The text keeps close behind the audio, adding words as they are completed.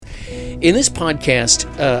In this podcast,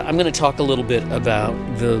 I'm going to talk a little bit about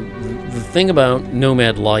the thing about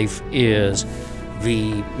nomad life is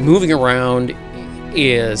the moving around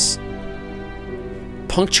is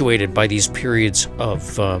punctuated by these periods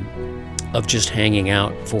of just hanging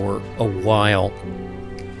out for a while.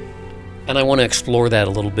 And I want to explore that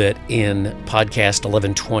a little bit in podcast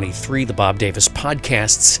 1123, the Bob Davis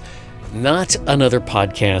Podcasts, not another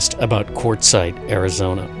podcast about Quartzsite,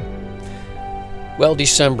 Arizona. Well,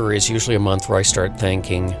 December is usually a month where I start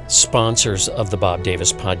thanking sponsors of the Bob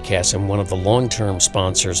Davis Podcast, and one of the long-term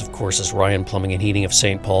sponsors, of course, is Ryan Plumbing and Heating of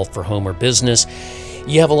St. Paul for home or business.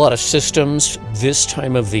 You have a lot of systems this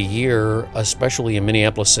time of the year, especially in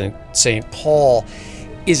Minneapolis and St. Paul,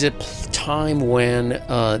 is a time when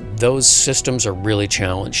those systems are really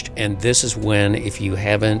challenged. And this is when, if you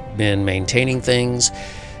haven't been maintaining things,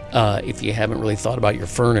 if you haven't really thought about your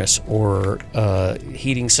furnace or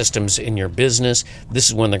heating systems in your business, this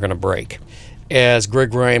is when they're going to break. As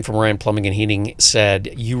Greg Ryan from Ryan Plumbing and Heating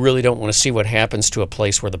said, you really don't want to see what happens to a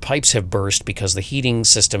place where the pipes have burst because the heating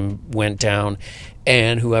system went down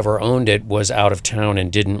and whoever owned it was out of town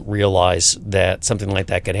and didn't realize that something like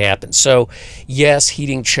that could happen. So, yes,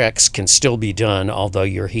 heating checks can still be done, although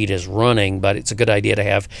your heat is running, but it's a good idea to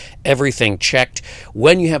have everything checked.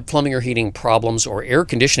 When you have plumbing or heating problems or air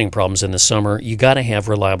conditioning problems in the summer, you got to have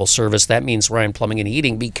reliable service. That means Ryan Plumbing and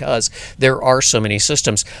Heating, because there are so many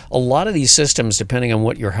systems. A lot of these systems, depending on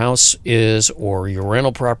what your house is or your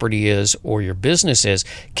rental property is or your business is,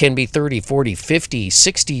 can be 30, 40, 50,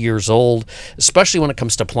 60 years old, especially when it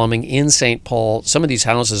comes to plumbing in St. Paul. Some of these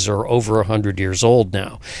houses are over 100 years old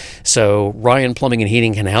now. So Ryan Plumbing and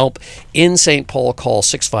Heating can help. In St. Paul, call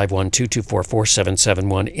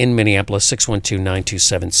 651-224-4771. In Minneapolis,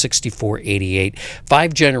 612-927-6488.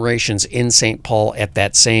 5 generations in St. Paul at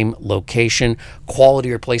that same location.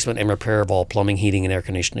 Quality replacement and repair of all plumbing, heating, and air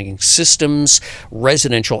conditioning systems,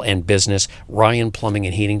 residential and business. Ryan Plumbing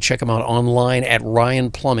and Heating. Check them out online at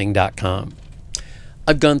ryanplumbing.com.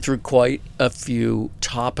 I've gone through quite a few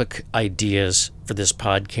topic ideas for this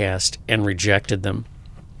podcast and rejected them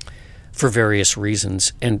for various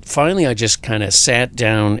reasons. And finally, I just kind of sat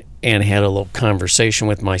down and had a little conversation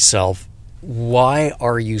with myself. Why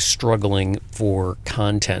are you struggling for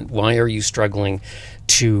content? Why are you struggling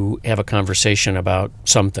to have a conversation about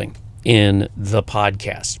something in the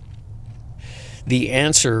podcast? The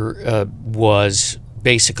answer was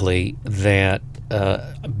basically that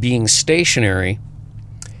being stationary,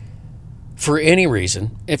 for any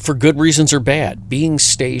reason, for good reasons or bad, being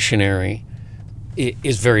stationary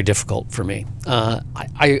is very difficult for me.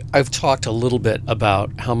 I've talked a little bit about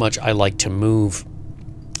how much I like to move,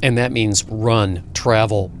 and that means run,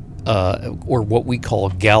 travel, or what we call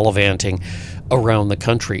gallivanting around the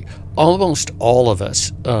country. Almost all of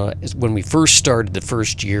us, when we first started the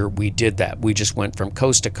first year, we did that. We just went from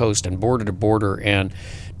coast to coast and border to border and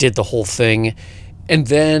did the whole thing. And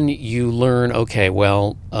then you learn, okay,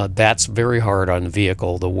 well, that's very hard on the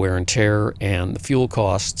vehicle, the wear and tear and the fuel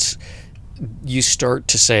costs. You start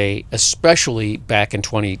to say, especially back in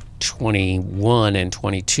 2021 and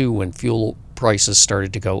 22, when fuel prices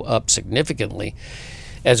started to go up significantly,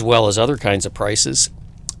 as well as other kinds of prices,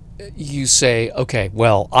 you say, okay,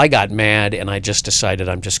 well, I got mad and I just decided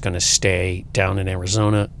I'm just going to stay down in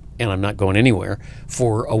Arizona and I'm not going anywhere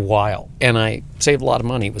for a while. And I saved a lot of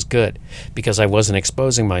money. It was good because I wasn't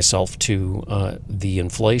exposing myself to the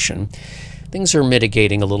inflation. Things are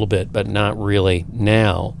mitigating a little bit, but not really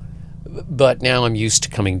now. But now I'm used to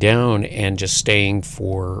coming down and just staying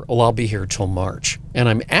I'll be here till March. And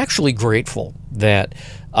I'm actually grateful that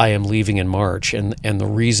I am leaving in March. And the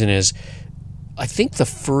reason is, I think the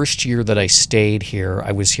first year that I stayed here,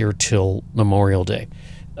 I was here till Memorial Day.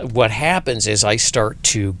 What happens is I start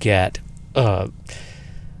to get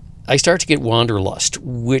wanderlust,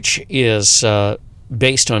 which is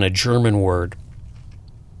based on a German word.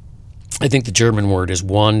 I think the German word is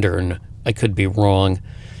wandern. I could be wrong,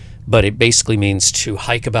 but it basically means to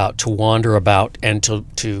hike about, to wander about, and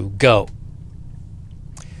to go.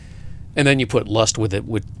 And then you put lust with it,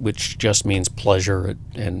 which just means pleasure,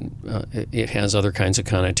 and it has other kinds of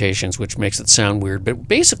connotations, which makes it sound weird. But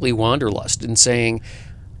basically wanderlust, and saying,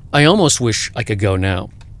 I almost wish I could go now.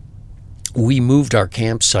 We moved our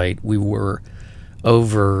campsite. We were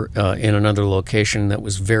over in another location that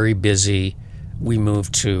was very busy. We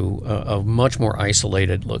moved to a much more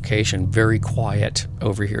isolated location, very quiet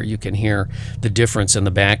over here. You can hear the difference in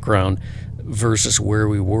the background versus where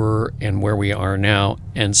we were and where we are now.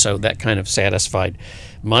 And so that kind of satisfied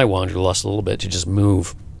my wanderlust a little bit to just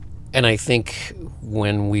move. And I think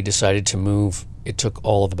when we decided to move it took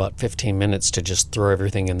all of about 15 minutes to just throw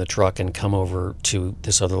everything in the truck and come over to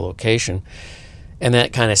this other location. And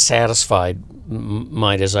that kind of satisfied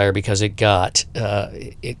my desire because it got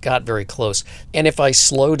very close. And if I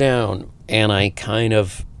slow down and I kind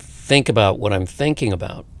of think about what I'm thinking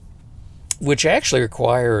about, which actually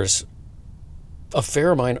requires a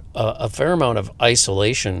fair amount of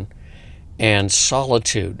isolation and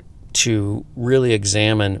solitude to really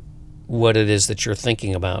examine what it is that you're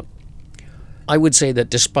thinking about, I would say that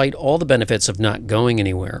despite all the benefits of not going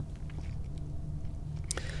anywhere,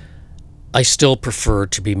 I still prefer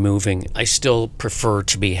to be moving. I still prefer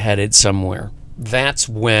to be headed somewhere. That's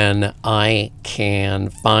when I can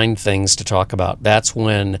find things to talk about. That's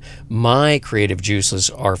when my creative juices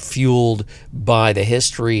are fueled by the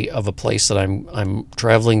history of a place that I'm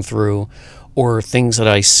traveling through, or things that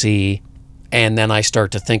I see, and then I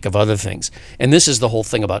start to think of other things. And this is the whole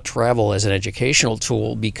thing about travel as an educational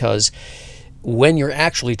tool, because when you're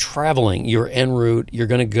actually traveling, you're en route, you're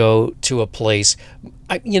going to go to a place.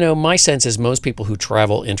 My sense is most people who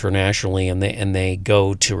travel internationally and they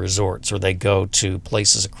go to resorts or they go to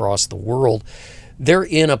places across the world, they're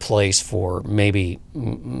in a place for maybe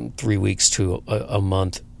 3 weeks to a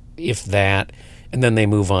month, if that, and then they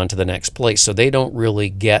move on to the next place. So they don't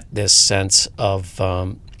really get this sense of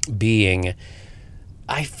being.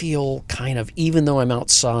 I feel kind of, even though I'm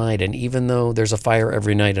outside and even though there's a fire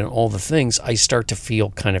every night and all the things, I start to feel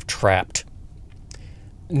kind of trapped.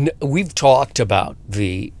 We've talked about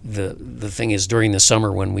the thing is, during the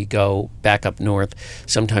summer when we go back up north,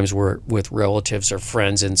 sometimes we're with relatives or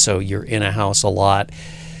friends, and so you're in a house a lot,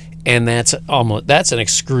 and that's an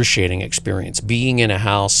excruciating experience. Being in a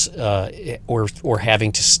house or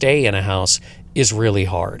having to stay in a house is really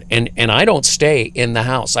hard. And I don't stay in the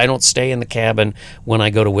house. I don't stay in the cabin when I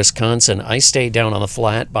go to Wisconsin. I stay down on the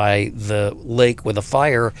flat by the lake with a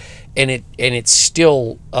fire, and it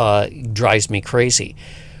still drives me crazy.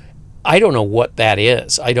 I don't know what that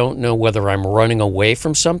is. I don't know whether I'm running away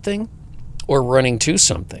from something or running to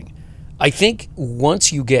something. I think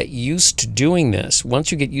once you get used to doing this,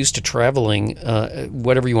 once you get used to traveling,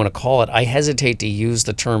 whatever you want to call it, I hesitate to use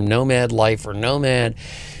the term nomad life or nomad,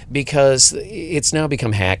 because it's now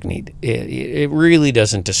become hackneyed. It really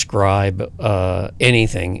doesn't describe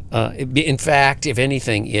anything. In fact, if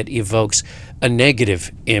anything, it evokes a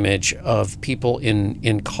negative image of people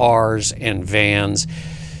in cars and vans,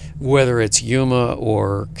 whether it's Yuma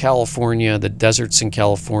or California, the deserts in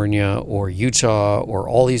California, or Utah, or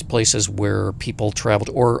all these places where people traveled,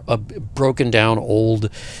 or a broken down old,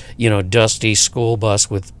 dusty school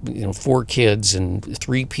bus with 4 kids and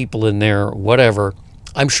 3 people in there, whatever.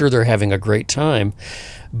 I'm sure they're having a great time,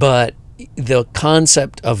 but the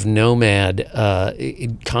concept of nomad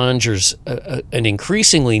it conjures an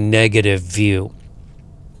increasingly negative view.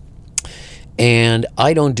 And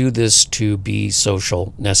I don't do this to be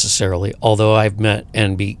social necessarily, although I've met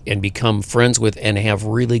and become friends with and have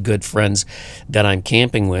really good friends that I'm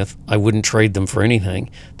camping with. I wouldn't trade them for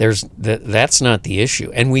anything. That's not the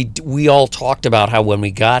issue. And we all talked about how when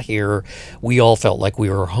we got here, we all felt like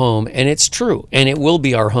we were home, and it's true. And it will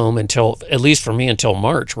be our home until, at least for me, until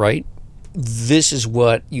March, right? This is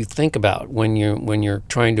what you think about when you're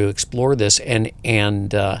trying to explore this, and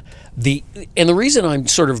the reason I'm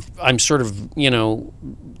sort of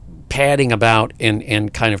padding about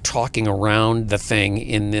and kind of talking around the thing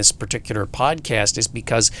in this particular podcast is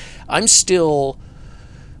because I'm still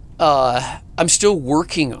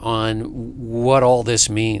working on what all this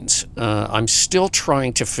means. I'm still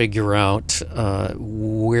trying to figure out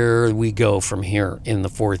where we go from here in the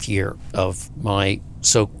 4th year of my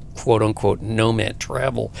quote-unquote nomad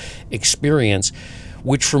travel experience,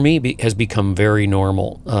 which for me has become very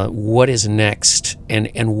normal. What is next,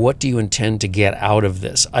 and what do you intend to get out of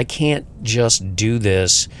this? I can't just do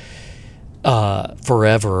this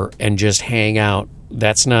forever and just hang out.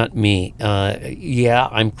 That's not me.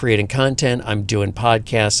 I'm creating content, I'm doing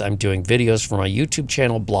podcasts, I'm doing videos for my YouTube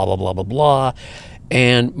channel, blah, blah, blah, blah, blah.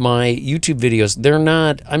 And my YouTube videos,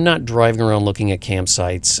 I'm not driving around looking at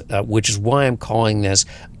campsites, which is why I'm calling this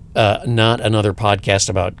not another podcast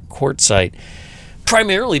about quartzsite,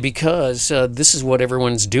 primarily because this is what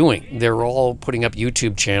everyone's doing. They're all putting up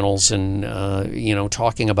YouTube channels and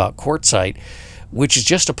talking about quartzsite, which is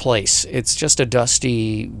just a place. It's just a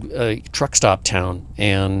dusty truck stop town,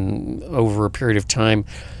 and over a period of time,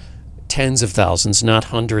 tens of thousands, not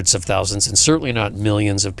hundreds of thousands, and certainly not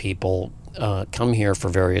millions of people come here for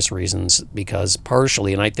various reasons, because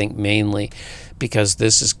partially, and I think mainly, because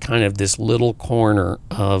this is kind of this little corner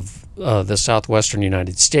of the southwestern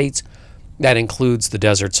United States that includes the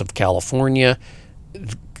deserts of California,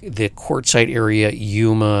 the Quartzsite area,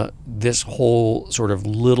 Yuma, this whole sort of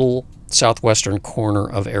little southwestern corner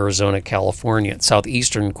of Arizona, California,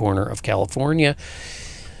 southeastern corner of California,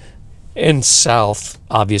 and south,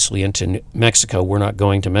 obviously, into Mexico. We're not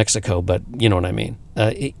going to Mexico, but you know what I mean.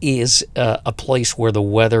 It is a place where the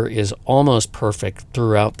weather is almost perfect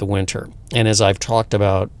throughout the winter. And as I've talked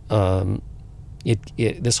about,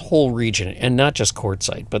 this whole region, and not just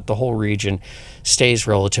Quartzsite, but the whole region, stays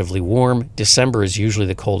relatively warm. December is usually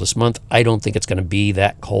the coldest month. I don't think it's going to be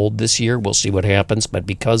that cold this year. We'll see what happens. But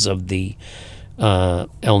because of the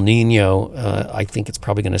El Nino, I think it's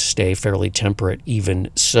probably going to stay fairly temperate. Even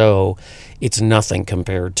so, it's nothing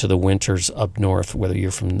compared to the winters up north, whether you're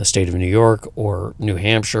from the state of New York or New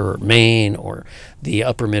Hampshire or Maine or the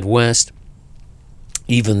upper Midwest,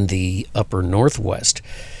 even the upper Northwest.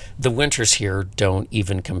 The winters here don't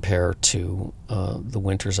even compare to the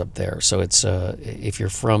winters up there. So it's if you're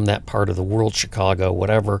from that part of the world, Chicago,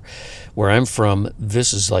 whatever, where I'm from,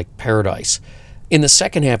 this is like paradise. In the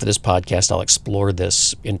second half of this podcast, I'll explore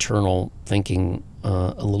this internal thinking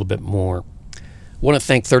a little bit more. I want to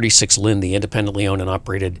thank 36 Lynn, the independently owned and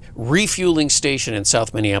operated refueling station in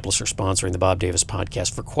South Minneapolis, for sponsoring the Bob Davis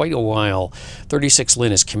podcast. For quite a while, 36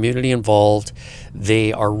 Lynn is community involved.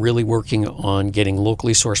 They are really working on getting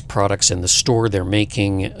locally sourced products in the store. They're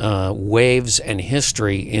making waves and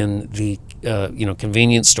history in the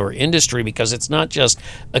convenience store industry, because it's not just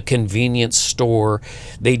a convenience store.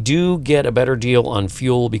 They do get a better deal on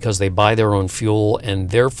fuel because they buy their own fuel,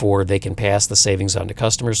 and therefore they can pass the savings on to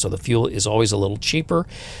customers. So the fuel is always a little cheaper.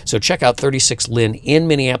 So check out 36 Lynn in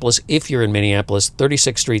Minneapolis if you're in Minneapolis,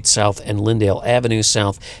 36th Street South and Lyndale Avenue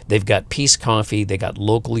South. They've got Peace Coffee. They got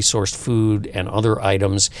locally sourced food and other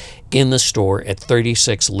items in the store at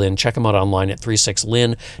 36 Lynn. Check them out online at 36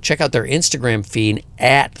 Lynn. Check out their Instagram feed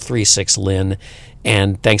at 36 Lynn.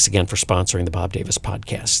 And thanks again for sponsoring the Bob Davis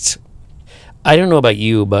podcasts. I don't know about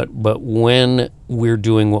you, but when we're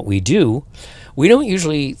doing what we do, we don't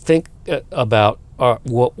usually think about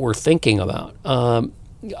what we're thinking about.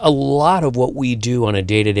 A lot of what we do on a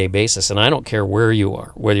day-to-day basis, and I don't care where you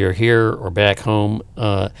are, whether you're here or back home,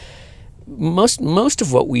 most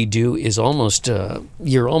of what we do is almost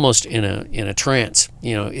you're almost in a trance.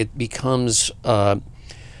 It becomes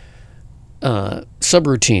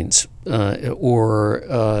subroutines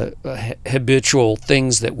or habitual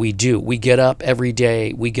things that we do. We get up every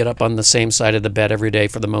day. We get up on the same side of the bed every day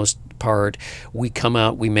for the most part. We come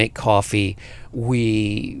out. We make coffee.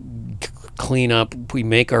 We clean up. We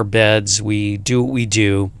make our beds. We do what we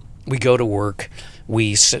do. We go to work.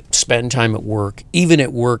 We spend time at work. Even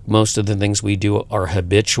at work, most of the things we do are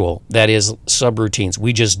habitual. That is, subroutines.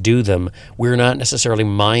 We just do them. We're not necessarily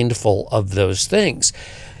mindful of those things.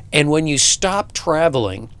 And when you stop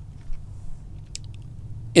traveling,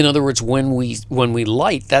 in other words, when we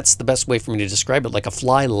light, that's the best way for me to describe it, like a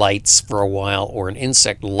fly lights for a while or an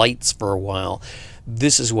insect lights for a while.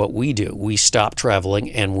 This is what we do. We stop traveling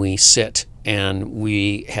and we sit and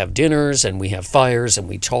we have dinners and we have fires and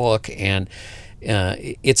we talk, and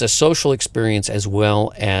it's a social experience as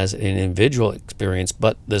well as an individual experience,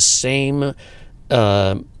 but the same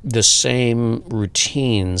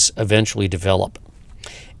routines eventually develop.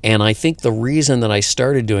 And I think the reason that I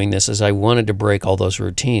started doing this is I wanted to break all those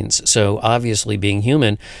routines. So obviously, being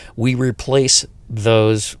human, we replace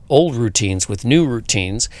those old routines with new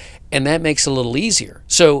routines, and that makes it a little easier.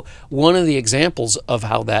 So one of the examples of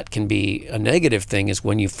how that can be a negative thing is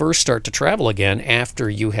when you first start to travel again after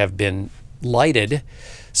you have been lighted,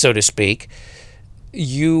 so to speak,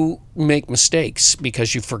 you make mistakes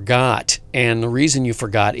because you forgot. And the reason you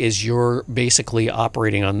forgot is you're basically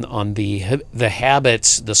operating on the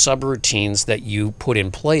habits, the subroutines that you put in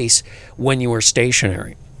place when you were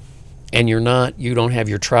stationary. And you don't have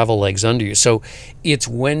your travel legs under you. So it's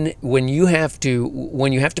when you have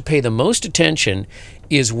to pay the most attention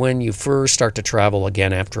is when you first start to travel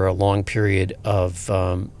again after a long period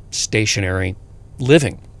of stationary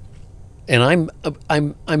living. And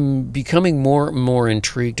I'm becoming more and more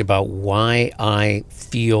intrigued about why I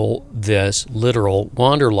feel this literal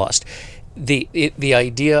wanderlust. The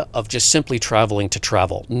idea of just simply traveling to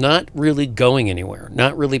travel, not really going anywhere,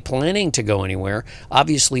 not really planning to go anywhere.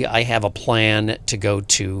 Obviously, I have a plan to go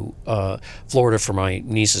to Florida for my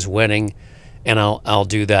niece's wedding, and I'll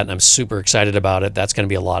do that, and I'm super excited about it. That's going to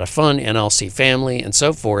be a lot of fun, and I'll see family and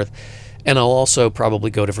so forth. And I'll also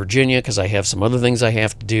probably go to Virginia because I have some other things I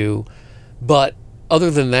have to do. But other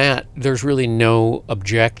than that, there's really no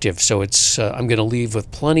objective. So it's I'm going to leave with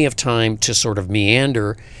plenty of time to sort of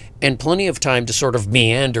meander, and plenty of time to sort of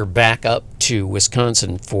meander back up to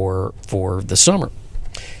Wisconsin for the summer.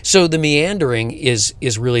 So the meandering is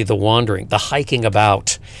really the wandering, the hiking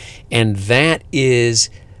about, and that is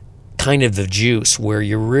kind of the juice, where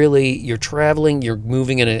you're traveling, you're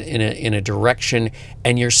moving in a direction,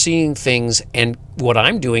 and you're seeing things. And what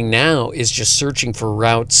I'm doing now is just searching for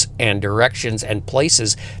routes and directions and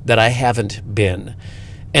places that I haven't been.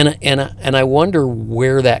 And I wonder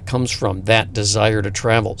where that comes from, that desire to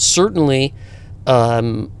travel. Certainly,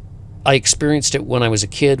 I experienced it when I was a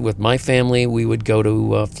kid with my family. We would go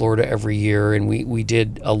to Florida every year, and we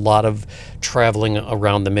did a lot of traveling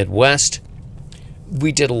around the Midwest.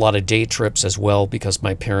 We did a lot of day trips as well because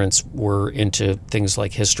my parents were into things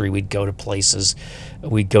like history. We'd go to places.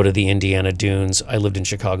 We'd go to the Indiana Dunes. I lived in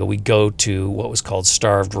Chicago. We'd go to what was called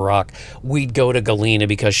Starved Rock. We'd go to Galena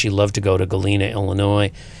because she loved to go to Galena,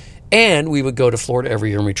 Illinois. And we would go to Florida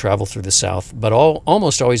every year, and we travel through the South, but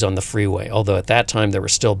almost always on the freeway, although at that time there were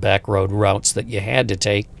still back road routes that you had to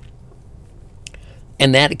take.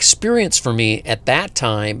 And that experience for me at that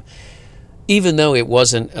time, even though it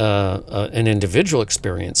wasn't an individual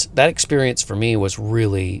experience, that experience for me was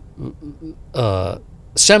really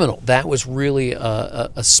seminal. That was really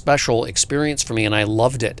a special experience for me, and I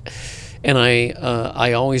loved it. And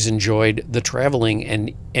I always enjoyed the traveling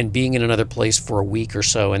and being in another place for a week or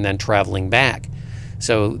so and then traveling back.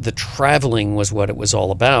 So the traveling was what it was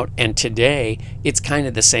all about. And today, it's kind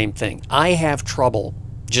of the same thing. I have trouble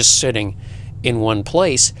just sitting in one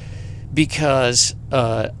place because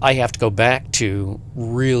I have to go back to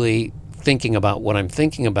really thinking about what I'm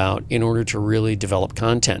thinking about in order to really develop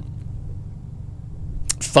content.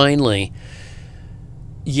 Finally,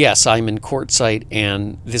 yes, I'm in quartzsite,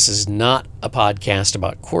 and this is not a podcast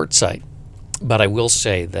about quartzsite, but I will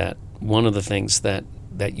say that one of the things that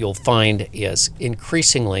you'll find is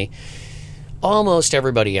increasingly almost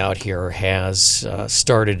everybody out here has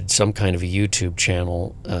started some kind of a YouTube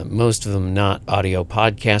channel. Most of them not audio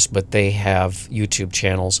podcasts, but they have YouTube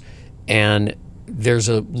channels, and there's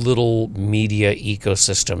a little media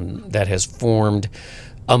ecosystem that has formed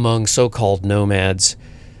among so-called nomads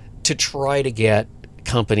to try to get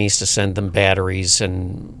companies to send them batteries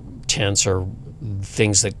and tents or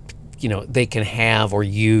things that they can have or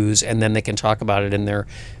use, and then they can talk about it in their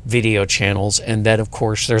video channels. And then of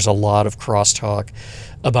course there's a lot of crosstalk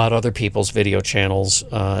about other people's video channels,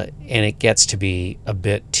 and it gets to be a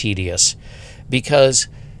bit tedious because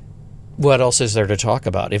what else is there to talk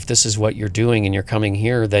about? If this is what you're doing and you're coming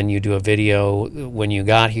here, then you do a video when you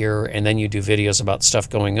got here, and then you do videos about stuff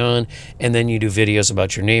going on, and then you do videos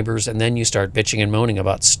about your neighbors, and then you start bitching and moaning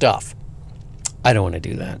about stuff. I don't want to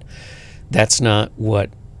do that. That's not what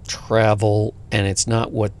travel, and it's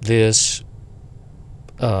not what this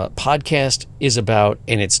podcast is about,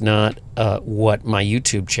 and it's not what my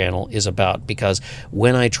YouTube channel is about, because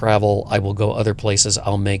when I travel, I will go other places,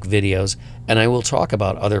 I'll make videos, and I will talk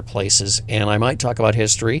about other places, and I might talk about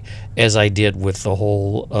history, as I did with the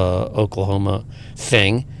whole Oklahoma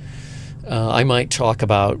thing. I might talk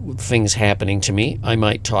about things happening to me. I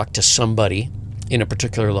might talk to somebody in a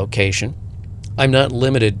particular location. I'm not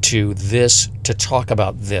limited to this to talk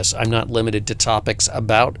about this. I'm not limited to topics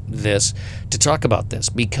about this to talk about this,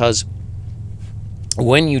 because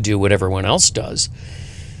when you do what everyone else does,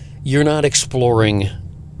 you're not exploring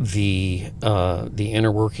the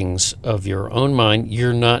inner workings of your own mind.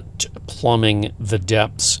 You're not plumbing the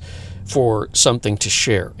depths for something to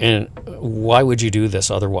share. And why would you do this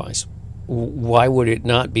otherwise? Why would it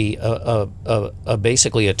not be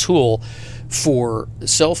basically a tool for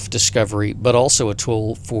self-discovery, but also a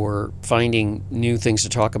tool for finding new things to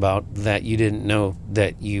talk about that you didn't know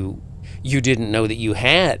that you didn't know that you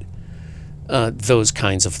had those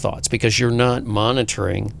kinds of thoughts, because you're not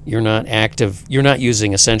monitoring, you're not active, you're not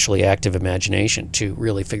using essentially active imagination to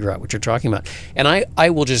really figure out what you're talking about. And I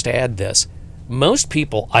will just add this. Most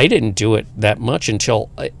people, I didn't do it that much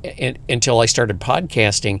until I started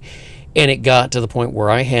podcasting. And it got to the point where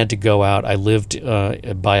I had to go out. I lived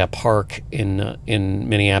by a park in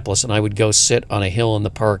Minneapolis, and I would go sit on a hill in the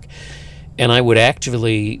park, and I would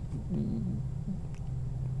actively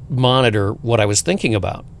monitor what I was thinking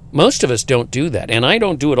about. Most of us don't do that, and I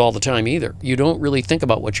don't do it all the time either. You don't really think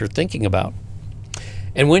about what you're thinking about.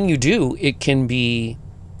 And when you do, it can be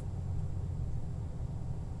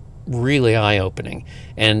really eye-opening,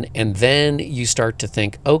 and then you start to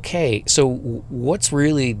think, okay, so what's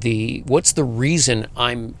the reason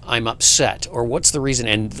I'm upset, or what's the reason?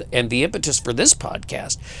 And the impetus for this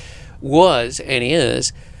podcast was and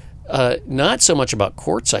is not so much about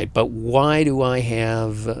quartzsite, but why do I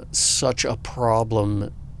have such a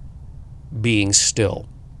problem being still,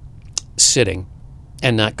 sitting,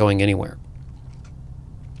 and not going anywhere?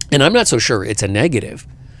 And I'm not so sure it's a negative.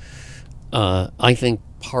 I think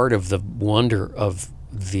part of the wonder of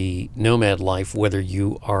the nomad life, whether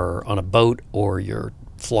you are on a boat or you're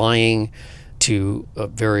flying to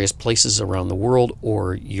various places around the world,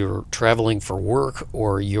 or you're traveling for work,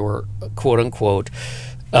 or you're quote unquote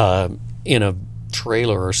in a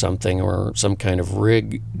trailer or something, or some kind of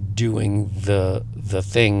rig doing the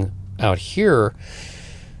thing out here.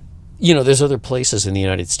 There's other places in the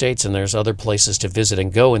United States, and there's other places to visit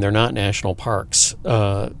and go, and they're not national parks.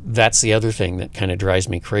 That's the other thing that kind of drives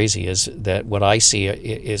me crazy, is that what I see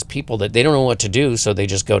is people that they don't know what to do, so they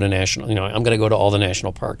just go to national. I'm going to go to all the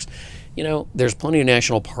national parks. There's plenty of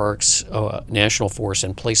national parks, national forests,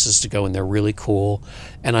 and places to go, and they're really cool,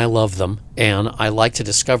 and I love them, and I like to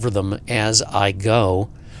discover them as I go.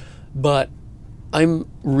 But I'm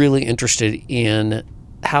really interested in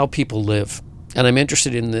how people live. And I'm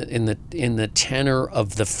interested in the tenor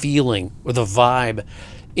of the feeling or the vibe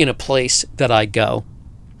in a place that I go.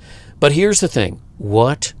 But here's the thing.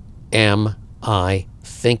 What am I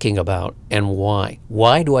thinking about, and why?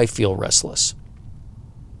 Why do I feel restless?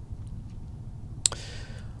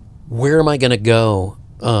 Where am I going to go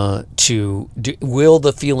will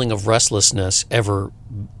the feeling of restlessness ever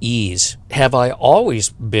ease? Have I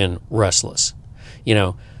always been restless?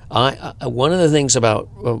 One of the things about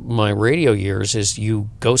my radio years is you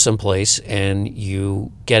go someplace and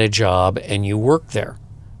you get a job and you work there,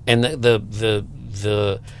 and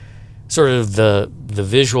the sort of the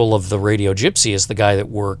visual of the radio gypsy is the guy that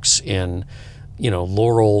works in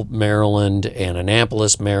Laurel, Maryland, and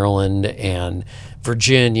Annapolis, Maryland, and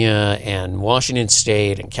Virginia, and Washington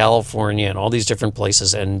State, and California, and all these different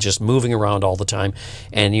places, and just moving around all the time,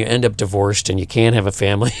 and you end up divorced and you can't have a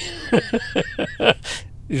family.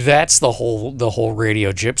 That's the whole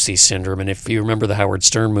radio gypsy syndrome. And if you remember the Howard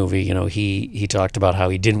Stern movie, he talked about how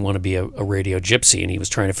he didn't want to be a radio gypsy, and he was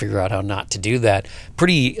trying to figure out how not to do that.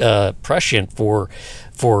 Pretty prescient for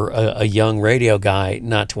a young radio guy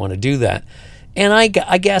not to want to do that. And I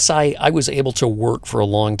guess I was able to work for a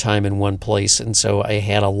long time in one place, and so I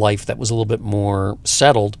had a life that was a little bit more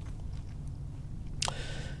settled.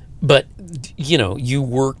 But you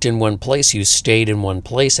worked in one place, you stayed in one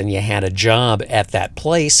place, and you had a job at that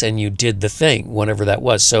place, and you did the thing, whatever that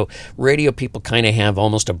was. So radio people kind of have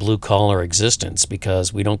almost a blue-collar existence,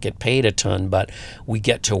 because we don't get paid a ton, but we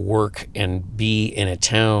get to work and be in a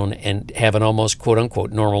town and have an almost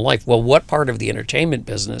quote-unquote normal life. Well, what part of the entertainment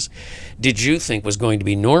business did you think was going to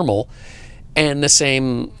be normal? And the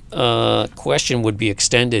same question would be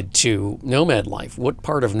extended to nomad life. What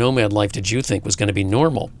part of nomad life did you think was going to be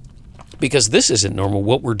normal? Because this isn't normal.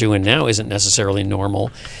 What we're doing now isn't necessarily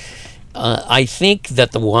normal. I think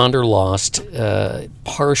that the wanderlust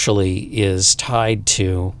partially is tied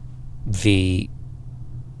to the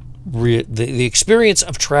experience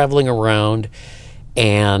of traveling around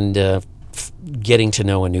and getting to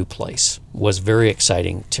know a new place was very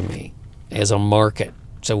exciting to me as a market.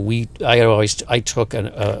 So I took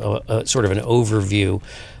a sort of an overview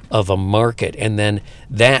of a market, and then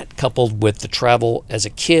that coupled with the travel as a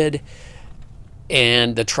kid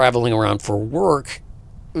and the traveling around for work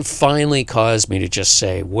finally caused me to just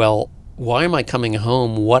say, well, why am I coming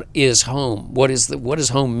home? What is home? What does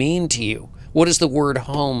home mean to you? What does the word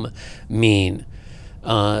home mean?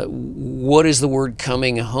 What does the word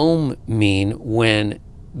coming home mean when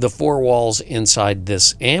the four walls inside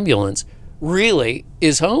this ambulance really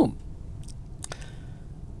is home?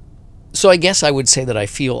 So I guess I would say that I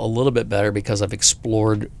feel a little bit better because I've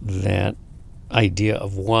explored that idea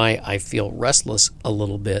of why I feel restless a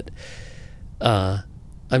little bit. I'm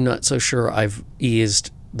not so sure I've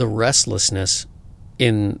eased the restlessness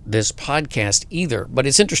in this podcast either, but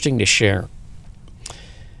it's interesting to share.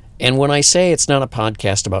 And when I say it's not a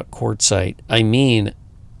podcast about quartzsite, I mean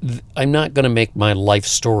I'm not going to make my life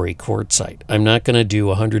story quartzsite. I'm not going to do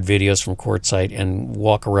 100 videos from quartzsite and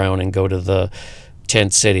walk around and go to the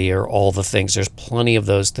tent city or all the things. There's plenty of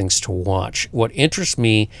those things to watch. What interests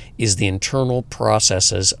me is the internal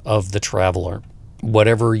processes of the traveler,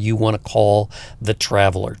 whatever you want to call the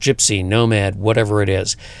traveler, gypsy, nomad, whatever it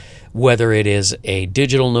is. Whether it is a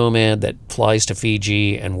digital nomad that flies to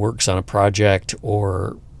Fiji and works on a project,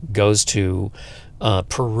 or goes to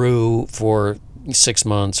Peru for 6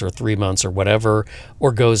 months or 3 months or whatever,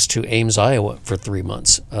 or goes to Ames, Iowa for 3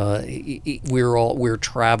 months. We're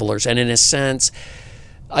travelers, and in a sense,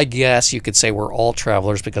 I guess you could say we're all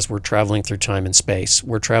travelers because we're traveling through time and space.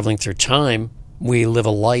 We're traveling through time. We live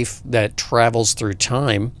a life that travels through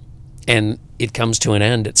time, and it comes to an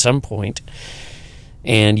end at some point.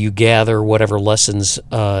 And you gather whatever lessons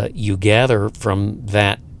you gather from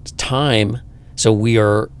that time. So we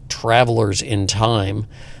are travelers in time,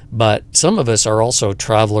 But some of us are also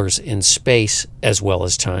travelers in space as well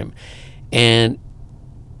as time. And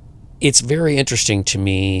it's very interesting to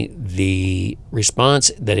me, the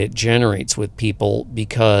response that it generates with people,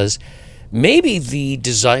 because maybe the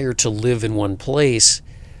desire to live in one place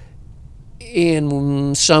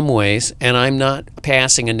in some ways, and I'm not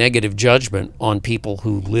passing a negative judgment on people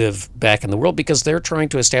who live back in the world because they're trying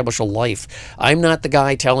to establish a life. I'm not the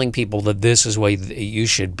guy telling people that this is the way that you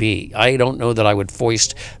should be. I don't know that I would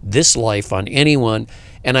foist this life on anyone.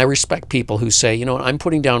 And I respect people who say, you know, I'm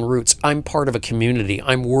putting down roots. I'm part of a community.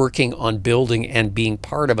 I'm working on building and being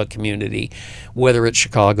part of a community, whether it's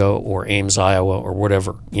Chicago or Ames, Iowa, or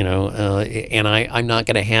whatever, you know. And I'm not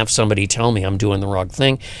going to have somebody tell me I'm doing the wrong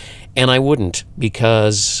thing. And I wouldn't,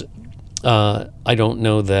 because I don't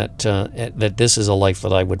know that that this is a life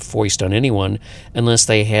that I would foist on anyone unless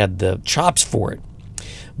they had the chops for it.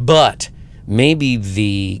 But maybe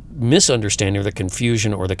the misunderstanding or the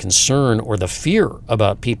confusion or the concern or the fear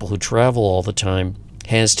about people who travel all the time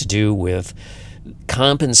has to do with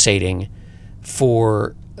compensating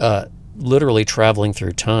for literally traveling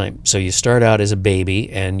through time. So you start out as a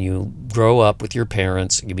baby and you grow up with your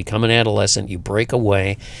parents, you become an adolescent, you break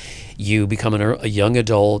away, you become a young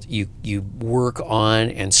adult, you work on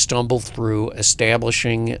and stumble through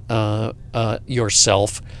establishing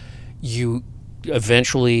yourself. You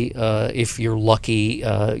eventually, if you're lucky,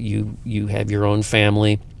 you have your own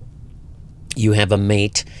family, you have a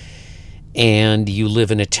mate, and you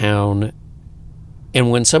live in a town. And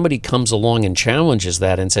when somebody comes along and challenges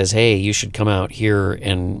that and says, hey, you should come out here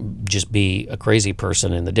and just be a crazy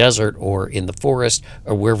person in the desert or in the forest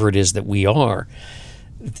or wherever it is that we are,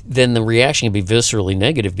 then the reaction can be viscerally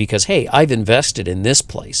negative because, hey, I've invested in this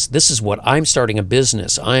place. This is what I'm starting a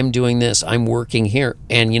business. I'm doing this. I'm working here.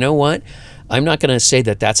 And you know what? I'm not going to say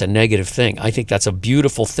that that's a negative thing. I think that's a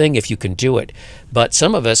beautiful thing if you can do it. But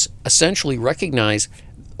some of us essentially recognize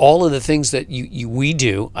all of the things that we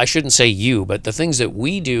do. I shouldn't say you, but the things that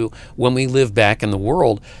we do when we live back in the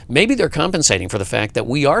world, maybe they're compensating for the fact that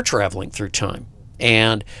we are traveling through time.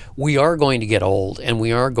 And we are going to get old, and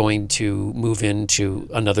we are going to move into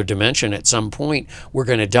another dimension at some point. We're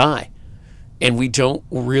going to die. And we don't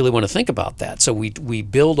really want to think about that. So we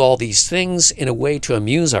build all these things in a way to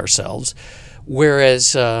amuse ourselves,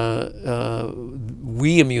 whereas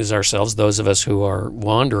we amuse ourselves, those of us who are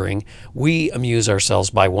wandering, we amuse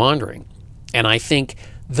ourselves by wandering. And I think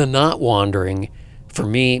the not wandering, for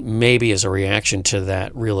me, maybe is a reaction to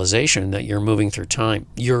that realization that you're moving through time.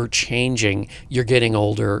 You're changing, you're getting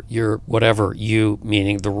older, you're whatever, you,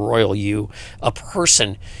 meaning the royal you, a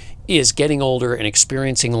person is getting older and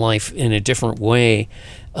experiencing life in a different way.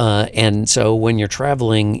 And so when you're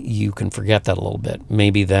traveling, you can forget that a little bit.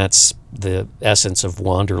 Maybe that's the essence of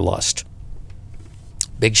wanderlust.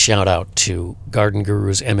 Big shout out to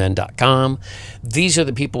GardenGurusMN.com. These are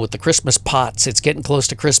the people with the Christmas pots. It's getting close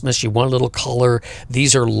to Christmas. You want a little color.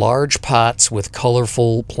 These are large pots with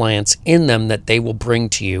colorful plants in them that they will bring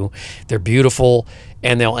to you. They're beautiful,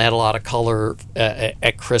 and they'll add a lot of color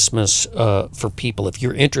at Christmas for people. If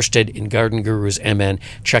you're interested in Garden Gurus MN,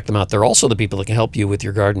 check them out. They're also the people that can help you with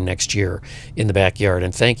your garden next year in the backyard.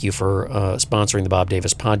 And thank you for sponsoring the Bob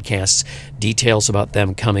Davis podcasts. Details about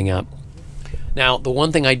them coming up. Now, the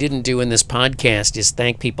one thing I didn't do in this podcast is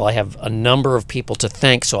thank people. I have a number of people to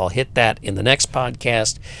thank, so I'll hit that in the next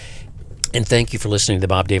podcast. And thank you for listening to the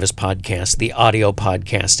Bob Davis podcast, the audio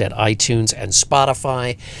podcast at iTunes and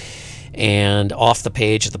Spotify, and off the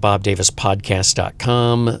page at the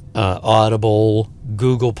BobDavisPodcast.com, Audible,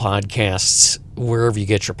 Google Podcasts, wherever you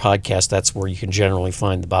get your podcasts. That's where you can generally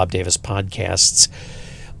find the Bob Davis podcasts.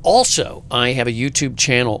 Also, I have a YouTube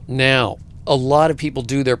channel now. A lot of people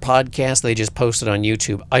do their podcast, they just post it on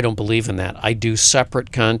YouTube. I don't believe in that. I do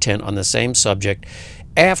separate content on the same subject.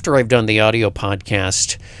 After I've done the audio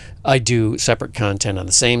podcast, I do separate content on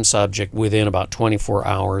the same subject within about 24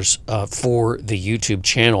 hours for the YouTube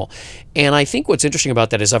channel. And I think what's interesting about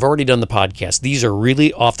that is I've already done the podcast. These are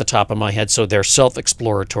really off the top of my head, so they're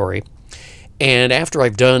self-exploratory. And after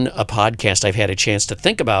I've done a podcast, I've had a chance to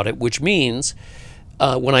think about it, which means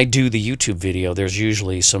when I do the YouTube video, there's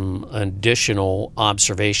usually some additional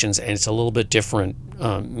observations, and it's a little bit different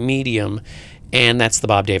medium, and that's the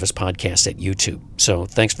Bob Davis podcast at YouTube. So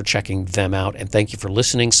thanks for checking them out, and thank you for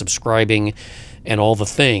listening, subscribing, and all the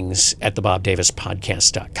things at the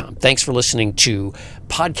BobDavisPodcast.com. Thanks for listening to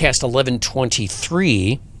Podcast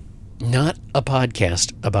 1123, not a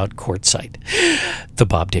podcast about quartzsite, the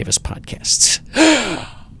Bob Davis podcasts.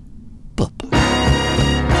 Bye-bye.